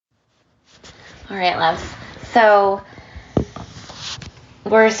All right, loves. So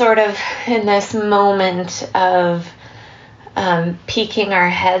we're sort of in this moment of peeking our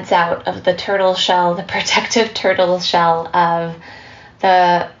heads out of the turtle shell, the protective turtle shell of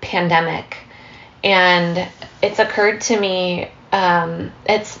the pandemic. And it's occurred to me,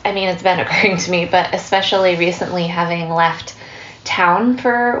 it's been occurring to me, but especially recently, having left town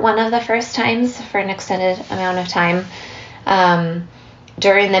for one of the first times for an extended amount of time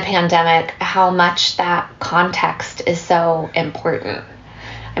during the pandemic, how much that context is so important.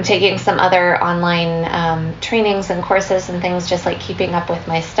 I'm taking some other online trainings and courses and things, just like keeping up with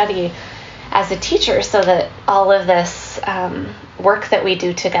my study as a teacher, so that all of this work that we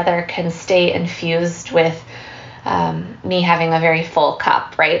do together can stay infused with me having a very full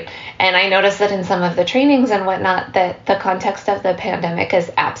cup, right? And I notice that in some of the trainings and whatnot, that the context of the pandemic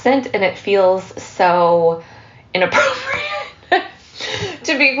is absent, and it feels so inappropriate,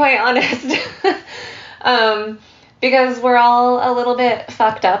 to be quite honest. Because we're all a little bit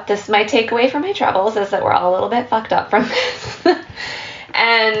fucked up. My takeaway from my travels is that we're all a little bit fucked up from this.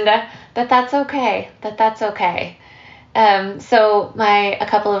 And that's okay. That's okay. So a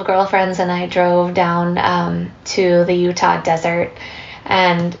couple of girlfriends and I drove down to the Utah desert,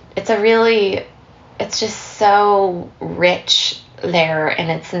 and it's just so rich there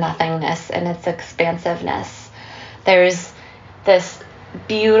in its nothingness and its expansiveness. There's this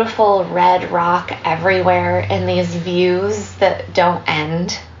beautiful red rock everywhere and these views that don't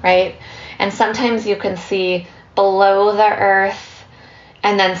end, right? And sometimes you can see below the earth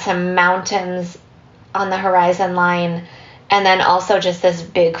and then some mountains on the horizon line, and then also just this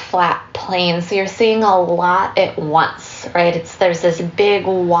big flat plain. So you're seeing a lot at once, right? There's this big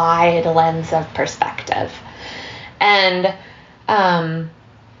wide lens of perspective. And on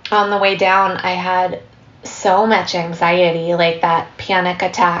the way down, I had so much anxiety, like that panic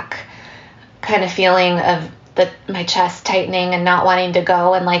attack kind of feeling of my chest tightening and not wanting to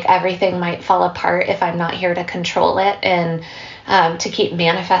go, and like everything might fall apart if I'm not here to control it, and to keep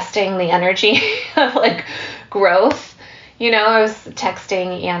manifesting the energy of like growth. I was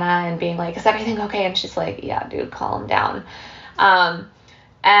texting Anna and being like, is everything okay? And she's like, yeah, dude, calm down.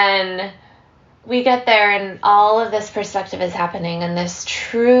 And we get there and all of this perspective is happening, and this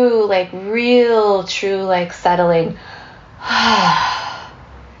true, like real, true, like settling,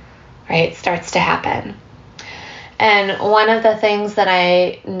 right, starts to happen. And one of the things that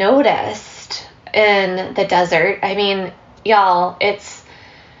I noticed in the desert, I mean, y'all, it's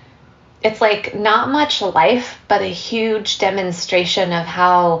like not much life, but a huge demonstration of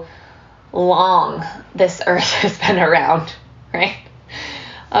how long this earth has been around, right?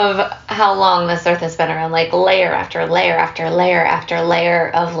 Of how long this earth has been around, like layer after layer after layer after layer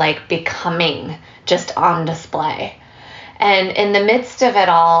of like becoming just on display. And in the midst of it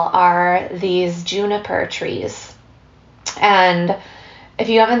all are these juniper trees. And if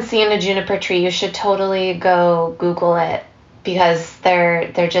you haven't seen a juniper tree, you should totally go Google it, because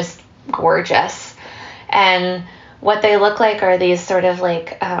they're just gorgeous. And what they look like are these sort of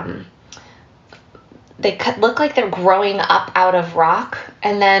like, they look like they're growing up out of rock,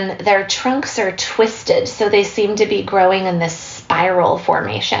 and then their trunks are twisted, so they seem to be growing in this spiral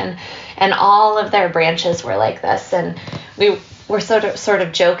formation. And all of their branches were like this. And we were sort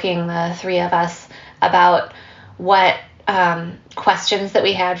of joking, the three of us, about what questions that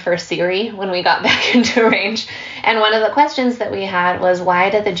we had for Siri when we got back into range. And one of the questions that we had was, why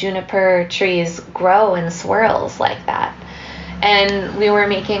do the juniper trees grow in swirls like that? And we were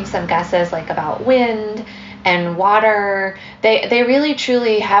making some guesses like about wind and water. They really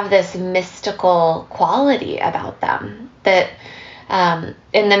truly have this mystical quality about them, that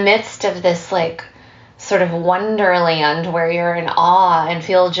in the midst of this like sort of wonderland where you're in awe and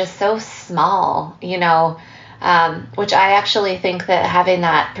feel just so small, which I actually think that having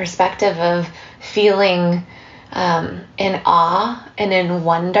that perspective of feeling in awe and in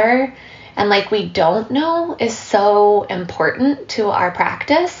wonder and like we don't know is so important to our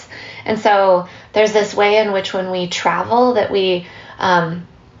practice. And so there's this way in which when we travel that we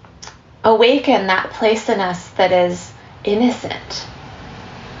awaken that place in us that is innocent,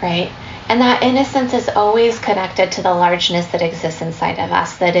 right? And that innocence is always connected to the largeness that exists inside of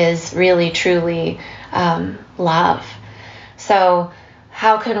us, that is really, truly love. So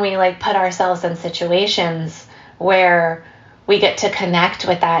how can we like put ourselves in situations where we get to connect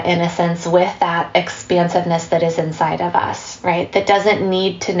with that innocence, with that expansiveness that is inside of us, right? That doesn't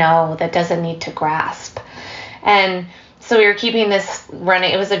need to know, that doesn't need to grasp. And so we were keeping this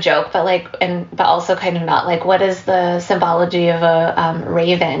running. It was a joke, but also kind of not. Like, what is the symbology of a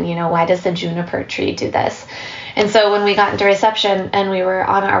raven? Why does the juniper tree do this? And so when we got into reception and we were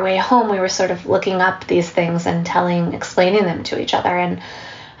on our way home, we were sort of looking up these things and explaining them to each other. And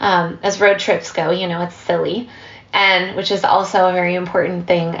as road trips go, it's silly. And which is also a very important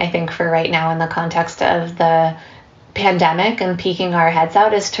thing, I think, for right now in the context of the pandemic and peeking our heads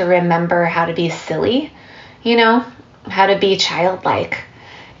out, is to remember how to be silly, how to be childlike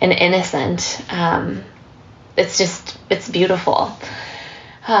and innocent. It's beautiful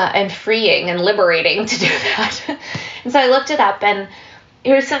and freeing and liberating to do that. And so I looked it up, and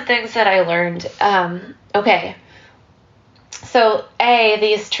here's some things that I learned. Okay. So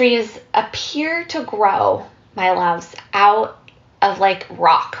these trees appear to grow, my loves, out of like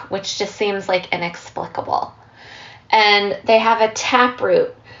rock, which just seems like inexplicable. And they have a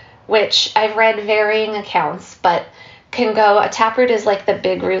taproot, which I've read varying accounts, but a taproot is like the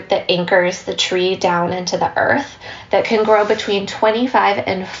big root that anchors the tree down into the earth, that can grow between 25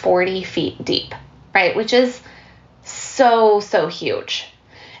 and 40 feet deep, right? Which is so huge.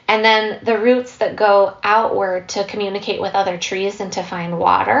 And then the roots that go outward to communicate with other trees and to find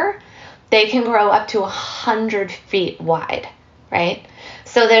water, they can grow up to 100 feet wide, right?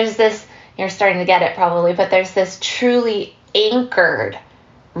 So there's this, you're starting to get it probably, but there's this truly anchored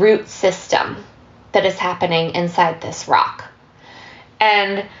root system that is happening inside this rock.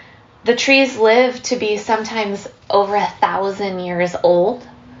 And the trees live to be sometimes over 1,000 years old,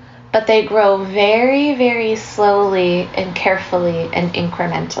 but they grow very, very slowly and carefully and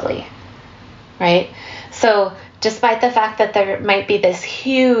incrementally, right? So despite the fact that there might be this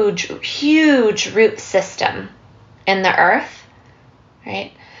huge root system in the earth,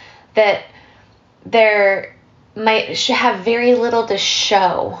 right, that there might have very little to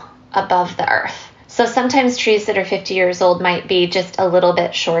show above the earth. So sometimes trees that are 50 years old might be just a little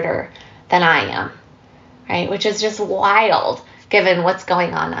bit shorter than I am, right? Which is just wild given what's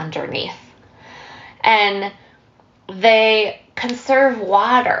going on underneath. And they conserve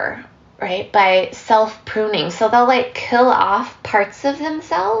water, right, by self-pruning. So they'll like kill off parts of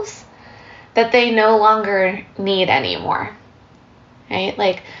themselves that they no longer need anymore, right?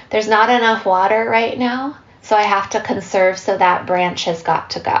 Like there's not enough water right now, so I have to conserve, so that branch has got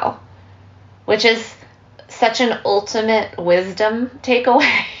to go, which is such an ultimate wisdom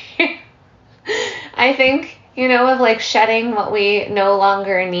takeaway. I think, of like shedding what we no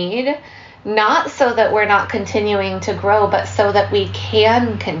longer need, not so that we're not continuing to grow, but so that we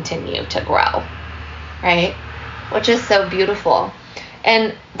can continue to grow, right? Which is so beautiful.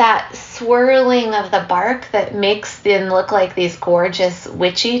 And that swirling of the bark that makes them look like these gorgeous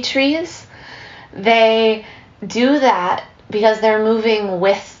witchy trees, they do that because they're moving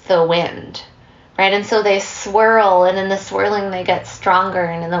with the wind, right? And so they swirl, and in the swirling they get stronger,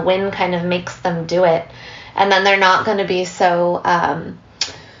 and then the wind kind of makes them do it. And then they're not going to be so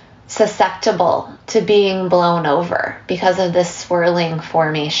susceptible to being blown over because of this swirling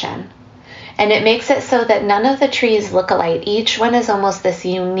formation. And it makes it so that none of the trees look alike. Each one is almost this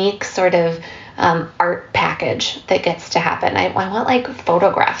unique sort of art package that gets to happen. I want like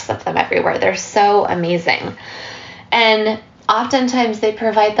photographs of them everywhere. They're so amazing. And oftentimes they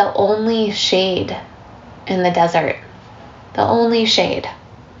provide the only shade in the desert. The only shade,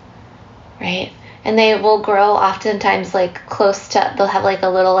 right? And they will grow oftentimes like close to, they'll have like a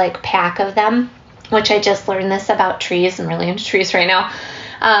little like pack of them, which I just learned this about trees. I'm really into trees right now.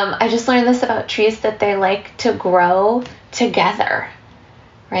 I just learned this about trees, that they like to grow together,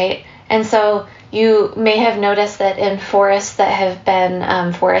 right? And so you may have noticed that in forests that have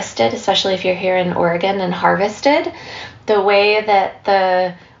been forested, especially if you're here in Oregon, and harvested, the way that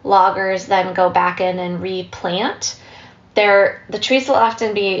the loggers then go back in and replant, the trees will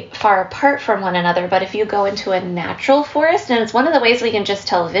often be far apart from one another. But if you go into a natural forest, and it's one of the ways we can just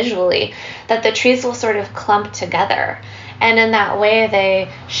tell visually, that the trees will sort of clump together. And in that way,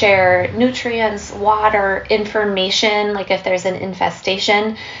 they share nutrients, water, information, like if there's an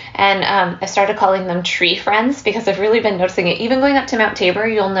infestation. And I started calling them tree friends because I've really been noticing it. Even going up to Mount Tabor,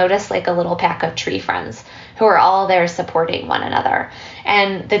 you'll notice like a little pack of tree friends who are all there supporting one another.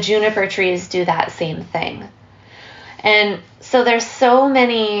 And the juniper trees do that same thing. And so there's so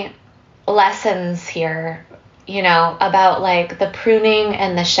many lessons here, about like the pruning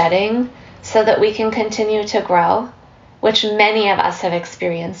and the shedding so that we can continue to grow, which many of us have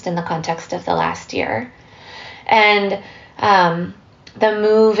experienced in the context of the last year. And the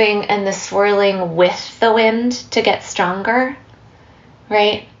moving and the swirling with the wind to get stronger,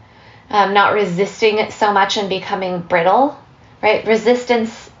 right? Not resisting it so much and becoming brittle, right?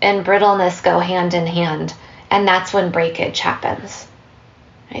 Resistance and brittleness go hand in hand. And that's when breakage happens,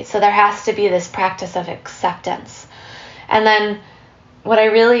 right? So there has to be this practice of acceptance. And then what I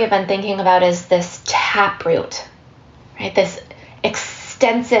really have been thinking about is this taproot, right? This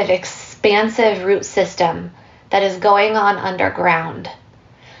extensive, expansive root system that is going on underground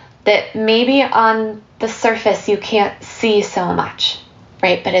that maybe on the surface you can't see so much,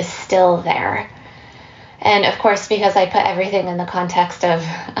 right? But is still there. And of course, because I put everything in the context of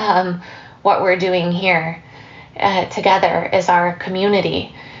what we're doing here together is our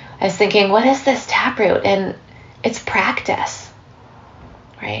community, I was thinking, what is this taproot? And it's practice,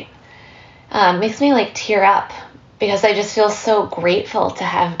 right? Makes me like tear up because I just feel so grateful to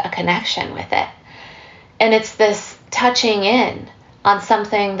have a connection with it. And it's this touching in on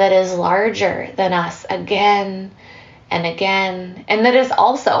something that is larger than us again and again, and that is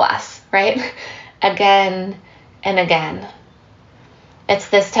also us, right? Again and again. It's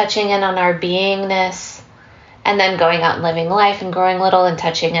this touching in on our beingness and then going out and living life and growing little and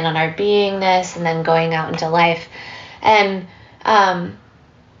touching in on our beingness and then going out into life. And,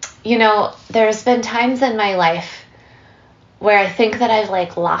 there's been times in my life where I think that I've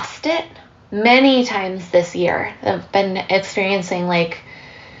like lost it. Many times this year, I've been experiencing like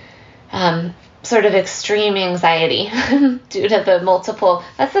sort of extreme anxiety due to the multiple.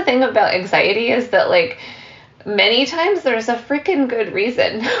 That's the thing about anxiety is that like many times there's a freaking good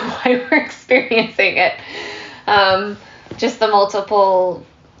reason why we're experiencing it. Just the multiple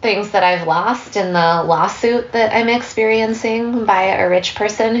things that I've lost in the lawsuit that I'm experiencing by a rich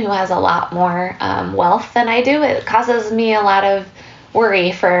person who has a lot more wealth than I do. It causes me a lot of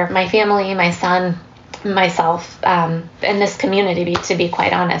worry for my family, my son, myself, and this community, to be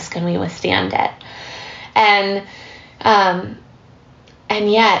quite honest. Can we withstand it? And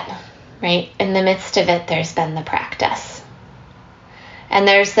yet, right, in the midst of it, there's been the practice. And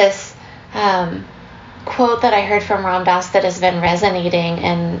there's this quote that I heard from Ram Dass that has been resonating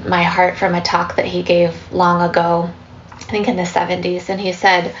in my heart from a talk that he gave long ago, I think in the 70s. And he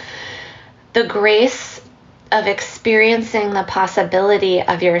said, the grace of experiencing the possibility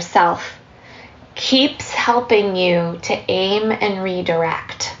of yourself keeps helping you to aim and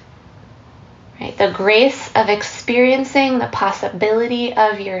redirect. Right? The grace of experiencing the possibility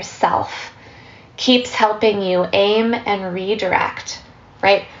of yourself keeps helping you aim and redirect,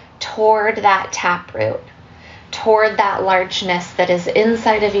 right? Toward that taproot, toward that largeness that is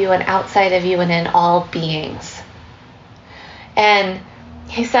inside of you and outside of you and in all beings. And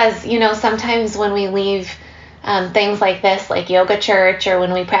he says, sometimes when we leave things like this, like yoga church, or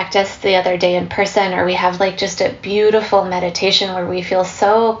when we practiced the other day in person, or we have like just a beautiful meditation where we feel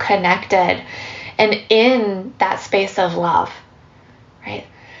so connected and in that space of love, right?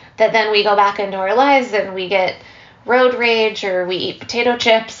 That then we go back into our lives and we get road rage, or we eat potato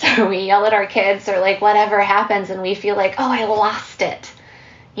chips, or we yell at our kids, or like whatever happens, and we feel like, oh, I lost it,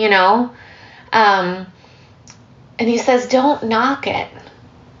 And he says, don't knock it,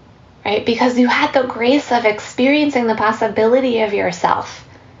 right? Because you had the grace of experiencing the possibility of yourself.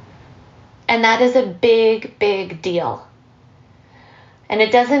 And that is a big, big deal. And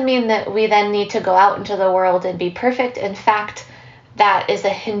it doesn't mean that we then need to go out into the world and be perfect. In fact, that is a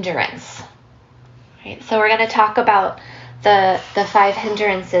hindrance. Right? So we're going to talk about the 5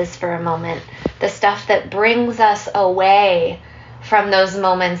 hindrances for a moment, the stuff that brings us away from those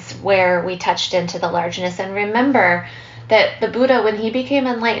moments where we touched into the largeness. And remember that the Buddha, when he became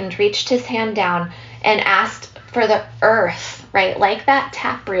enlightened, reached his hand down and asked for the earth, right, like that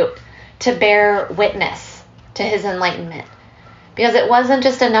taproot, to bear witness to his enlightenment. Because it wasn't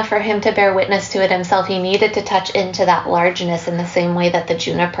just enough for him to bear witness to it himself. He needed to touch into that largeness in the same way that the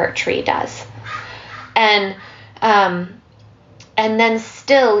juniper tree does. And then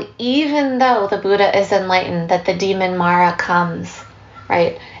still, even though the Buddha is enlightened, that the demon Mara comes,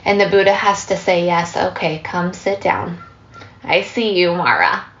 right? And the Buddha has to say, yes, okay, come sit down. I see you,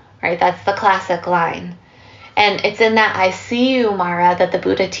 Mara, right? That's the classic line. And it's in that I see you, Mara, that the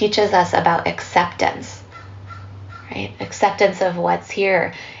Buddha teaches us about acceptance, right? Acceptance of what's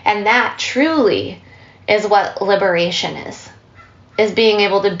here. And that truly is what liberation is being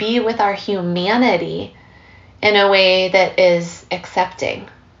able to be with our humanity in a way that is accepting,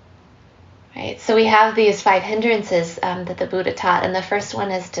 right? So we have these 5 hindrances that the Buddha taught, and the first one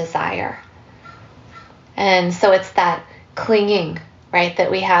is desire. And so it's that clinging, right,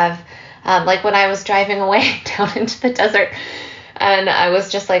 that we have, like when I was driving away down into the desert, and I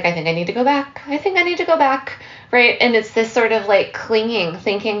was just like, I think I need to go back. I think I need to go back, right? And it's this sort of like clinging,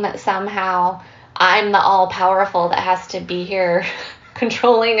 thinking that somehow I'm the all-powerful that has to be here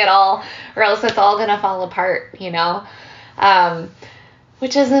controlling it all, or else it's all gonna fall apart,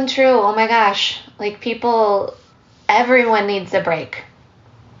 which isn't true. Oh my gosh, like everyone needs a break.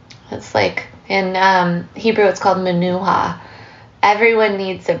 It's like in Hebrew it's called menuha, Everyone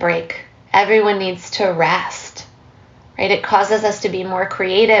needs a break. Everyone needs to rest, right? It causes us to be more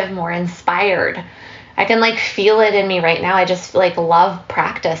creative, more inspired. I can like feel it in me right now. I just like love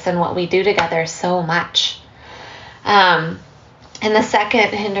practice and what we do together so much. And the second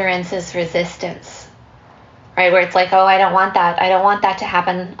hindrance is resistance, right? Where it's like, oh, I don't want that. I don't want that to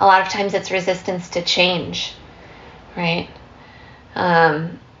happen. A lot of times it's resistance to change, right?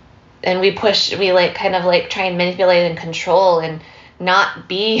 And we like kind of like try and manipulate and control and not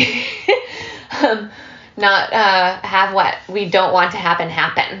be, have what we don't want to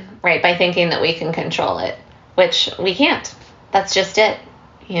happen, right? By thinking that we can control it, which we can't. That's just it,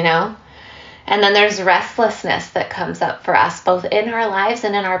 you know? And then there's restlessness that comes up for us, both in our lives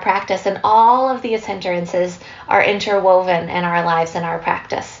and in our practice. And all of these hindrances are interwoven in our lives and our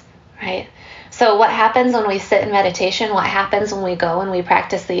practice, right? So what happens when we sit in meditation? What happens when we go and we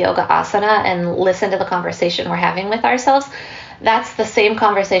practice the yoga asana and listen to the conversation we're having with ourselves? That's the same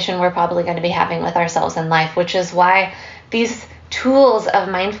conversation we're probably going to be having with ourselves in life, which is why these tools of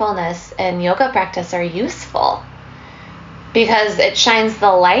mindfulness and yoga practice are useful, because it shines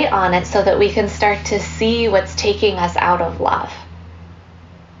the light on it so that we can start to see what's taking us out of love,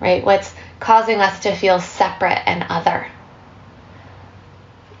 right? What's causing us to feel separate and other.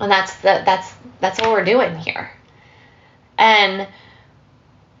 And that's what we're doing here. And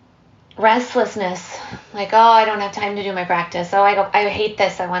restlessness, like, oh, I don't have time to do my practice. Oh, I hate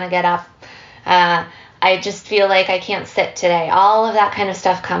this. I want to get up. I just feel like I can't sit today. All of that kind of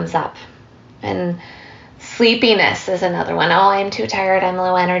stuff comes up. And sleepiness is another one. Oh, I'm too tired. I'm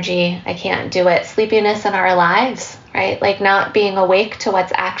low energy. I can't do it. Sleepiness in our lives, right? Like not being awake to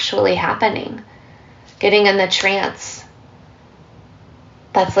what's actually happening. Getting in the trance.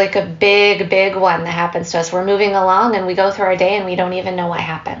 That's like a big, big one that happens to us. We're moving along and we go through our day and we don't even know what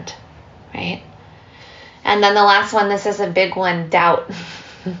happened, right? And then the last one, this is a big one, doubt.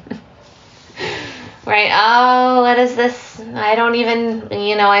 Right? Oh, what is this? I don't even,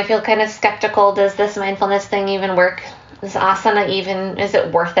 I feel kind of skeptical. Does this mindfulness thing even work? Is asana even, is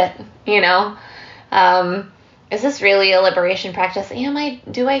it worth it? Is this really a liberation practice?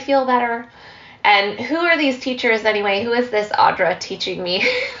 Do I feel better? And who are these teachers anyway? Who is this Audra teaching me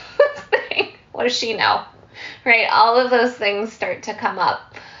this thing? What does she know? Right? All of those things start to come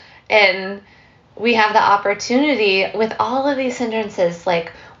up. And we have the opportunity with all of these hindrances,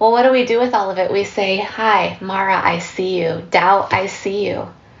 like, well, what do we do with all of it? We say, hi, Mara, I see you. Doubt, I see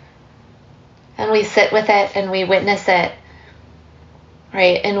you. And we sit with it and we witness it,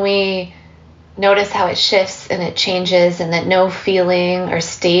 right? And we notice how it shifts and it changes, and that no feeling or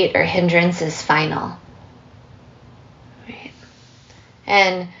state or hindrance is final, right?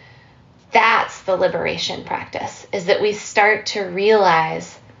 And that's the liberation practice, is that we start to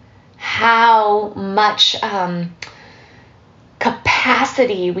realize how much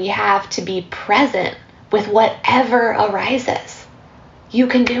capacity we have to be present with whatever arises. You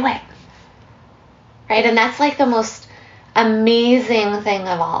can do it, right? And that's like the most amazing thing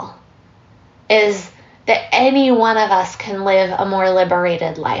of all, is that any one of us can live a more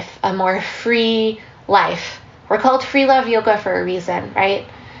liberated life, a more free life. We're called free love yoga for a reason, right?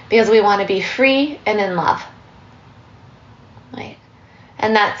 Because we want to be free and in love, right?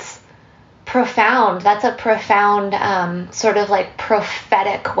 And that's profound. That's a profound sort of like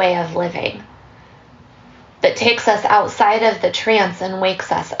prophetic way of living that takes us outside of the trance and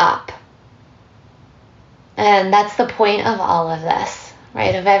wakes us up. And that's the point of all of this,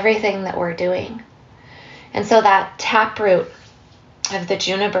 right? Of everything that we're doing. And so that taproot of the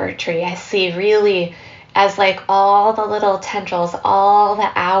juniper tree, I see really as like all the little tendrils, all the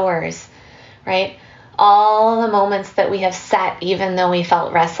hours, right? All the moments that we have sat even though we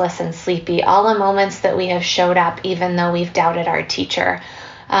felt restless and sleepy, all the moments that we have showed up even though we've doubted our teacher,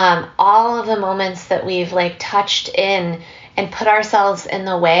 all of the moments that we've like touched in and put ourselves in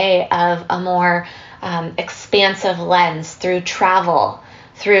the way of a more expansive lens through travel,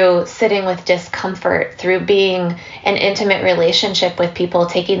 through sitting with discomfort, through being an intimate relationship with people,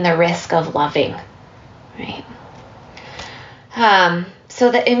 taking the risk of loving, right?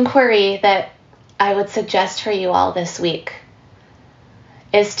 So the inquiry that I would suggest for you all this week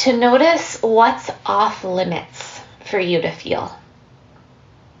is to notice what's off limits for you to feel,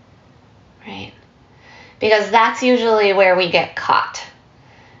 right? Because that's usually where we get caught,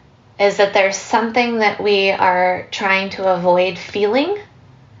 is that there's something that we are trying to avoid feeling.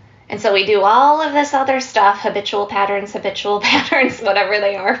 And so we do all of this other stuff, habitual patterns, whatever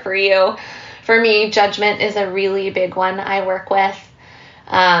they are for you. For me, judgment is a really big one I work with.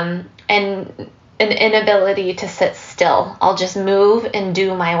 And an inability to sit still. I'll just move and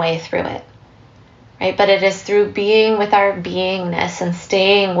do my way through it, right? But it is through being with our beingness and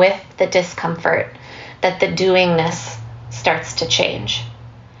staying with the discomfort that the doingness starts to change.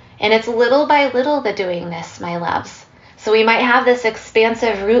 And it's little by little, the doingness, my loves. So we might have this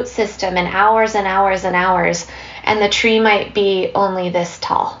expansive root system and hours and hours and hours, and the tree might be only this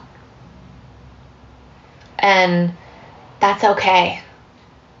tall. And that's okay,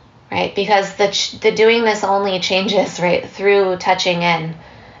 right? Because the doingness only changes, right, through touching in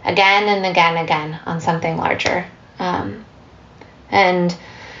again and again on something larger. And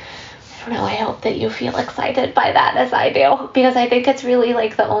I don't know, I hope that you feel excited by that as I do, because I think it's really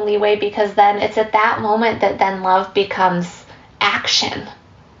like the only way, because then it's at that moment that then love becomes action,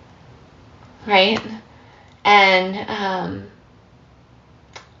 right? And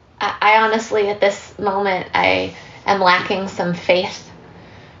I honestly, at this moment, I am lacking some faith,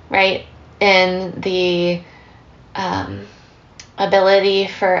 right, in the ability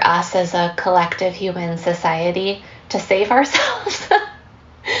for us as a collective human society to save ourselves.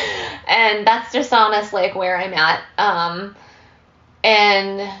 And that's just honestly like where I'm at.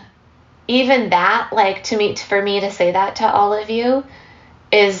 And even that, like, for me to say that to all of you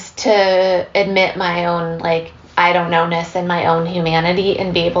is to admit my own, like, I don't know-ness and my own humanity,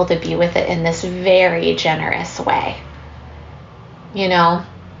 and be able to be with it in this very generous way. You know?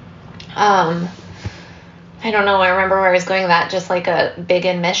 I don't know. I remember where I was going with that, just like a big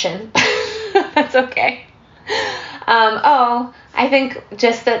admission. That's okay. I think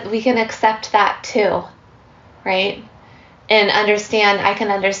just that we can accept that too, right? And I can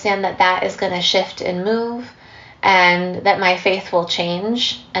understand that that is going to shift and move, and that my faith will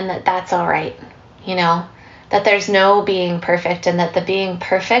change, and that that's all right, you know? That there's no being perfect, and that the being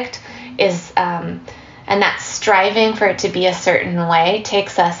perfect is, and that striving for it to be a certain way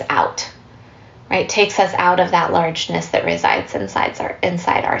takes us out, right? Takes us out of that largeness that resides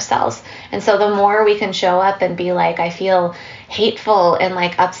inside ourselves. And so the more we can show up and be like, I feel hateful and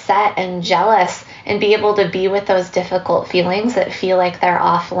like upset and jealous, and be able to be with those difficult feelings that feel like they're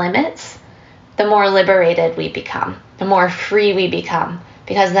off limits, the more liberated we become, the more free we become,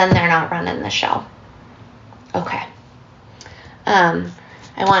 because then they're not running the show. Okay.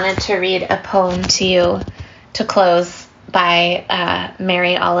 I wanted to read a poem to you to close by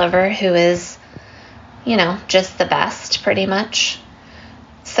Mary Oliver, who is, you know, just the best, pretty much.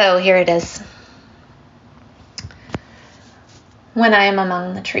 So here it is. When I am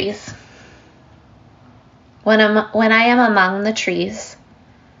among the trees. When I am among the trees,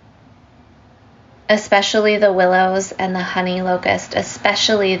 especially the willows and the honey locust,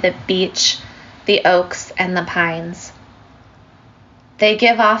 especially the beech, the oaks, and the pines, they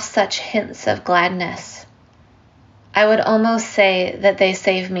give off such hints of gladness. I would almost say that they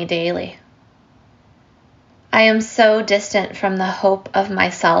save me daily. I am so distant from the hope of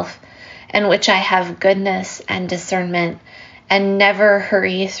myself, in which I have goodness and discernment, and never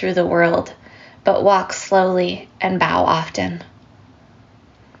hurry through the world, but walk slowly and bow often.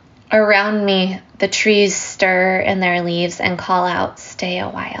 Around me, the trees stir in their leaves and call out, "Stay a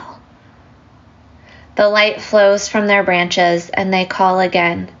while." The light flows from their branches, and they call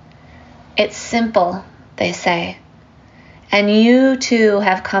again. "It's simple," they say, "and you too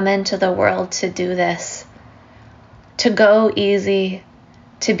have come into the world to do this, to go easy,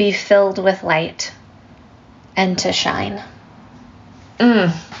 to be filled with light, and to shine."